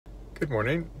Good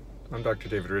morning. I'm Dr.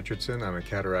 David Richardson. I'm a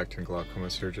cataract and glaucoma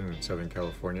surgeon in Southern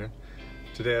California.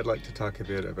 Today I'd like to talk a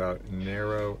bit about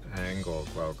narrow angle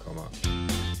glaucoma.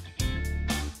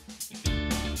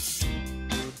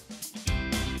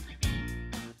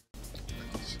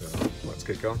 So let's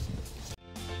get going.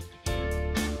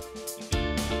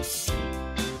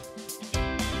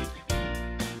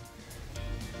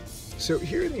 So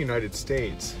here in the United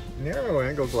States, narrow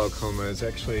angle glaucoma is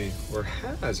actually, or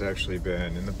has actually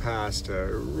been in the past,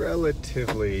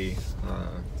 relatively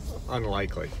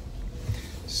unlikely.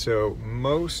 So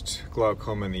most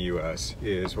glaucoma in the US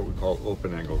is what we call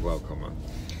open angle glaucoma.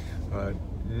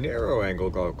 Narrow angle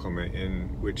glaucoma, in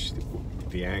which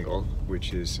the angle,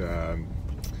 which is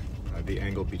the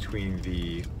angle between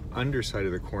the underside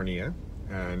of the cornea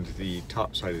and the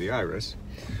top side of the iris,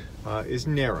 is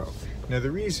narrow. Now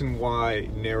the reason why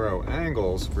narrow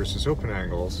angles versus open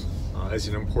angles is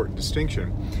an important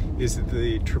distinction is that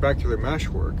the trabecular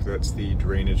meshwork, that's the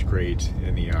drainage grate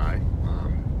in the eye,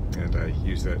 and I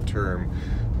use that term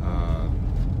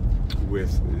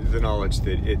with the knowledge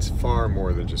that it's far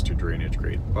more than just a drainage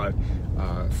grate, but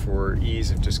for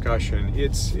ease of discussion,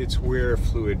 it's where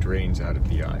fluid drains out of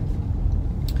the eye.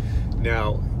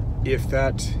 Now, if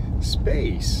that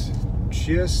space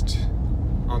just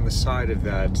on the side of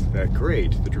that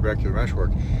grate, the trabecular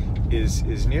meshwork,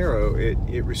 is narrow,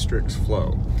 it restricts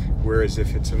flow. Whereas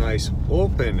if it's a nice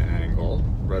open angle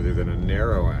rather than a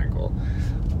narrow angle,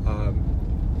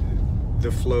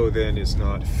 the flow then is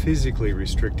not physically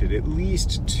restricted, at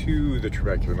least to the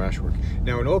trabecular meshwork.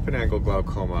 Now in open angle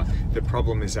glaucoma, the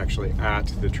problem is actually at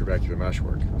the trabecular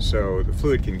meshwork. So the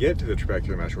fluid can get to the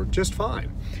trabecular meshwork just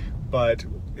fine, but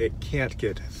it can't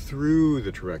get through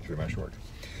the trabecular meshwork.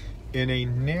 In a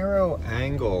narrow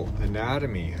angle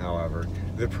anatomy, however,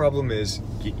 the problem is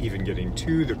even getting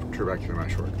to the trabecular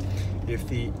meshwork. If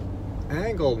the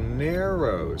angle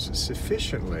narrows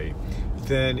sufficiently,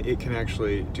 then it can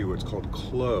actually do what's called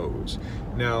close.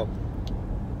 Now,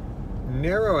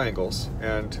 narrow angles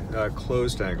and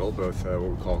closed angle, both what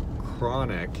we call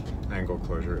chronic angle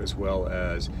closure as well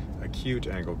as acute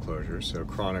angle closure, so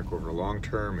chronic over long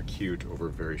term, acute over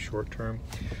very short term.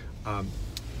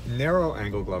 Narrow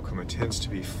angle glaucoma tends to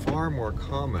be far more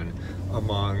common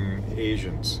among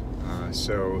Asians.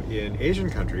 So in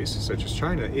Asian countries, such as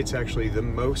China, it's actually the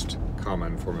most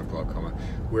common form of glaucoma,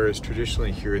 whereas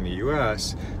traditionally here in the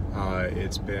US,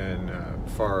 it's been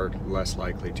far less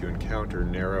likely to encounter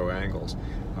narrow angles.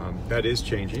 That is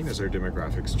changing as our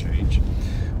demographics change.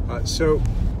 So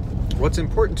what's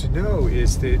important to know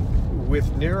is that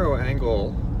with narrow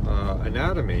angle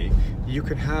anatomy, you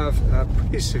can have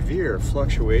pretty severe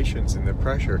fluctuations in the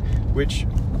pressure, which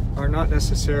are not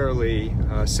necessarily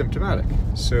symptomatic.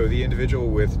 So the individual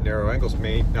with narrow angles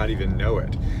may not even know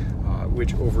it,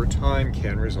 which over time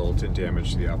can result in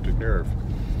damage to the optic nerve.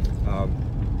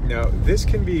 Now, this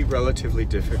can be relatively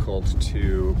difficult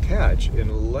to catch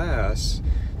unless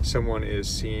someone is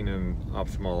seeing an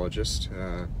ophthalmologist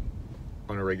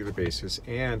on a regular basis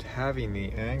and having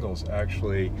the angles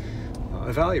actually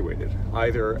evaluated,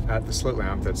 either at the slit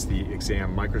lamp, that's the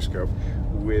exam microscope,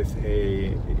 with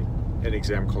an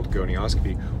exam called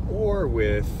gonioscopy, or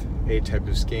with a type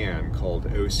of scan called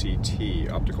OCT,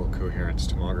 optical coherence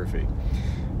tomography.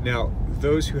 Now,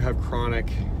 those who have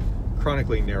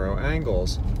chronically narrow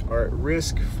angles are at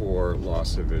risk for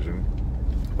loss of vision,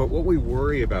 but what we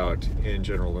worry about in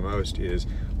general the most is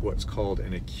what's called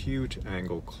an acute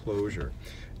angle closure.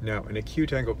 Now, an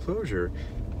acute angle closure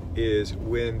is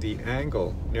when the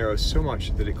angle narrows so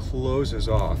much that it closes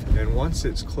off, and once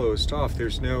it's closed off,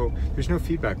 there's no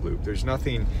feedback loop. There's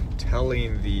nothing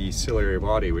telling the ciliary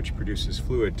body, which produces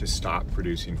fluid, to stop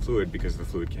producing fluid because the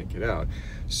fluid can't get out.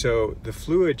 So the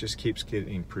fluid just keeps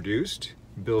getting produced,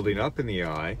 building up in the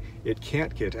eye. It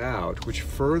can't get out, which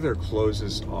further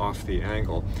closes off the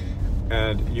angle,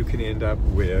 and you can end up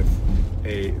with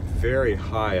a very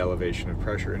high elevation of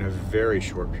pressure in a very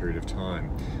short period of time.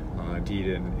 Indeed,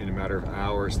 in a matter of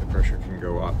hours, the pressure can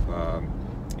go up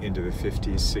into the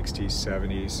 50s, 60s,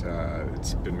 70s.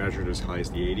 It's been measured as high as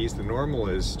the 80s. The normal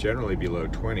is generally below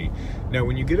 20. Now,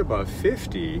 when you get above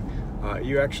 50,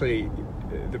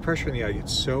 the pressure in the eye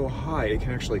gets so high, it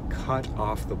can actually cut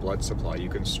off the blood supply. You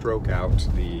can stroke out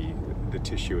the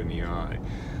tissue in the eye.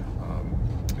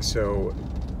 So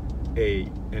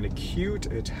an acute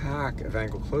attack of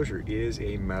angle closure is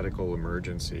a medical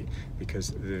emergency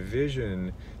because the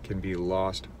vision can be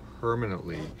lost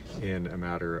permanently in a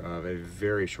matter of a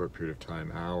very short period of time,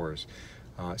 hours.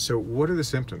 So what are the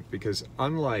symptoms? Because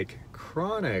unlike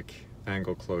chronic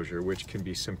angle closure, which can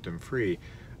be symptom-free,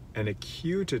 an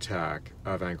acute attack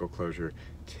of angle closure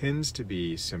tends to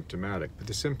be symptomatic, but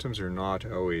the symptoms are not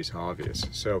always obvious.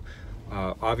 So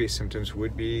obvious symptoms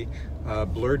would be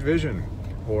blurred vision,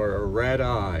 or a red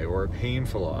eye, or a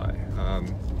painful eye.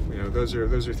 Those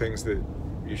are things that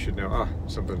you should know,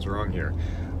 something's wrong here.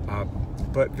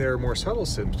 But there are more subtle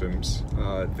symptoms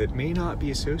that may not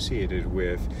be associated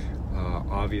with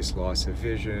obvious loss of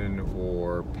vision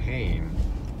or pain.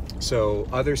 So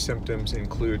other symptoms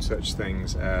include such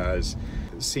things as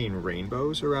seeing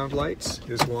rainbows around lights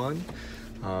is one,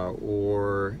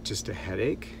 or just a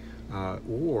headache,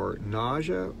 or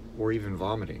nausea, or even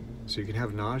vomiting. So you can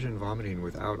have nausea and vomiting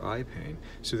without eye pain.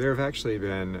 So there have actually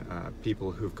been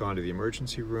people who've gone to the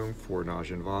emergency room for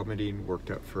nausea and vomiting,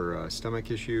 worked up for stomach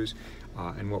issues,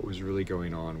 and what was really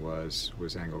going on was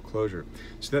angle closure.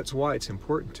 So that's why it's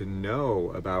important to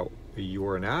know about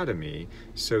your anatomy,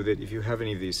 so that if you have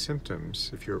any of these symptoms,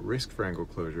 if you're at risk for angle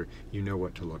closure, you know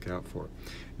what to look out for.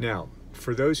 Now,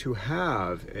 for those who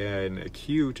have an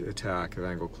acute attack of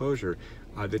angle closure,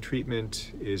 the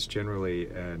treatment is generally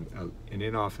an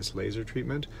in-office laser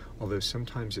treatment, although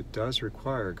sometimes it does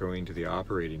require going to the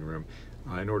operating room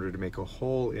in order to make a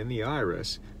hole in the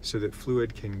iris so that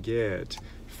fluid can get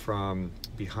from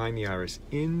behind the iris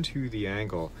into the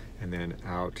angle and then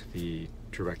out the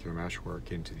trabecular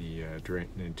meshwork into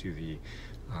the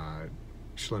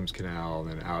Schlemm's canal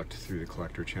and then out through the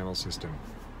collector channel system.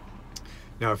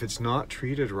 Now, if it's not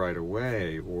treated right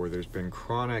away, or there's been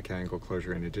chronic angle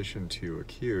closure in addition to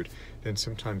acute, then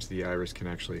sometimes the iris can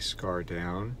actually scar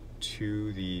down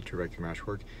to the trabecular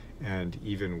meshwork, and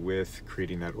even with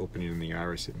creating that opening in the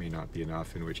iris, it may not be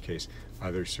enough, in which case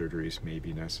other surgeries may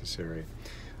be necessary.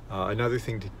 Another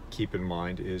thing to keep in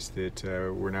mind is that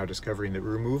we're now discovering that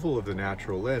removal of the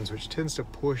natural lens, which tends to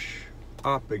push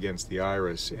up against the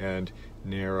iris and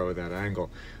narrow that angle,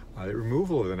 the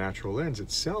removal of the natural lens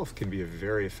itself can be a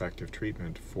very effective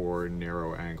treatment for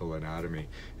narrow angle anatomy.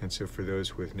 And so for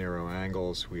those with narrow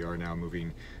angles, we are now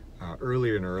moving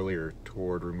earlier and earlier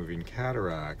toward removing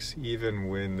cataracts, even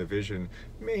when the vision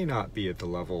may not be at the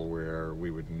level where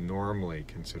we would normally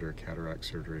consider cataract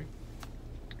surgery.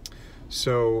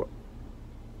 So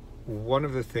one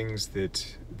of the things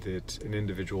that an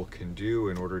individual can do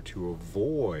in order to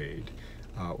avoid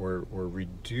or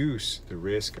reduce the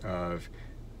risk of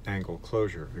angle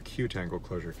closure, acute angle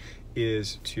closure,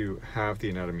 is to have the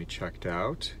anatomy checked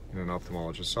out in an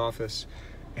ophthalmologist's office,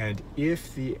 and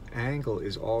if the angle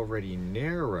is already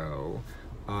narrow,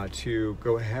 to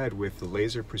go ahead with the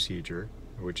laser procedure,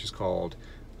 which is called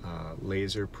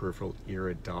laser peripheral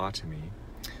iridotomy,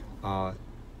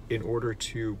 in order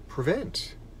to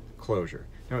prevent closure.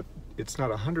 Now, it's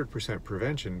not 100%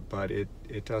 prevention, but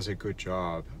it does a good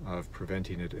job of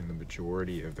preventing it in the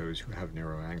majority of those who have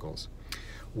narrow angles.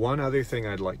 One other thing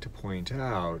I'd like to point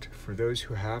out, for those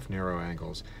who have narrow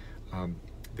angles,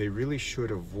 they really should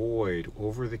avoid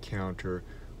over-the-counter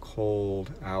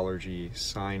cold, allergy,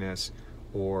 sinus,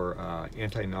 or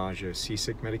anti-nausea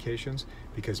seasick medications,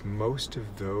 because most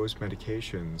of those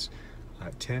medications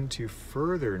tend to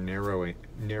further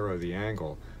narrow the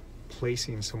angle,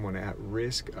 placing someone at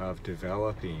risk of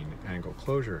developing angle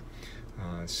closure.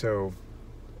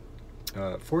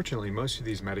 Fortunately, most of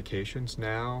these medications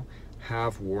now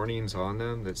have warnings on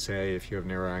them that say if you have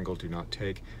narrow angle, do not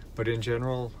take. But in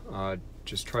general,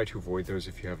 just try to avoid those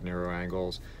if you have narrow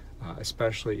angles,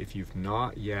 especially if you've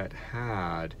not yet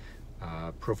had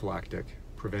prophylactic,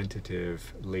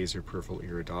 preventative laser peripheral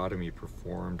iridotomy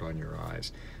performed on your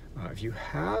eyes. If you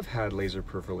have had laser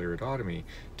peripheral iridotomy,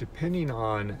 depending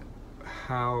on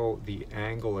how the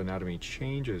angle anatomy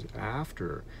changes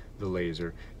after the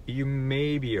laser, you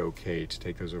may be okay to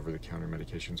take those over-the-counter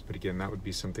medications, but again, that would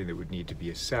be something that would need to be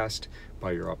assessed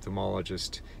by your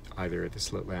ophthalmologist, either at the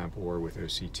slit lamp or with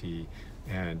OCT.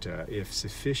 And if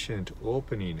sufficient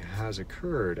opening has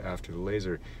occurred after the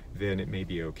laser, then it may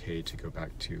be okay to go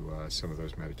back to some of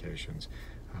those medications.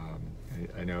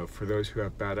 I know for those who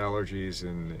have bad allergies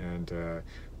and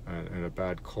a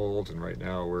bad cold, and right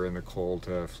now we're in the cold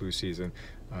flu season,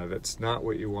 that's not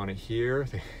what you want to hear.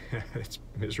 It's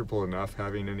miserable enough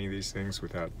having any of these things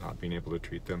without not being able to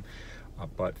treat them,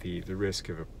 but the risk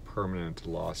of a permanent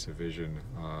loss of vision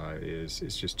is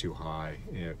just too high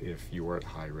if you are at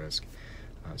high risk.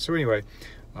 So anyway,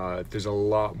 there's a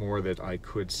lot more that I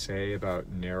could say about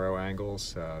narrow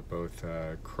angles, both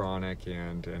chronic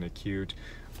and acute,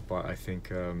 but I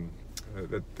think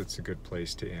that's a good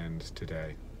place to end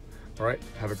today. All right,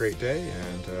 have a great day,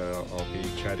 and I'll be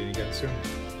chatting again soon.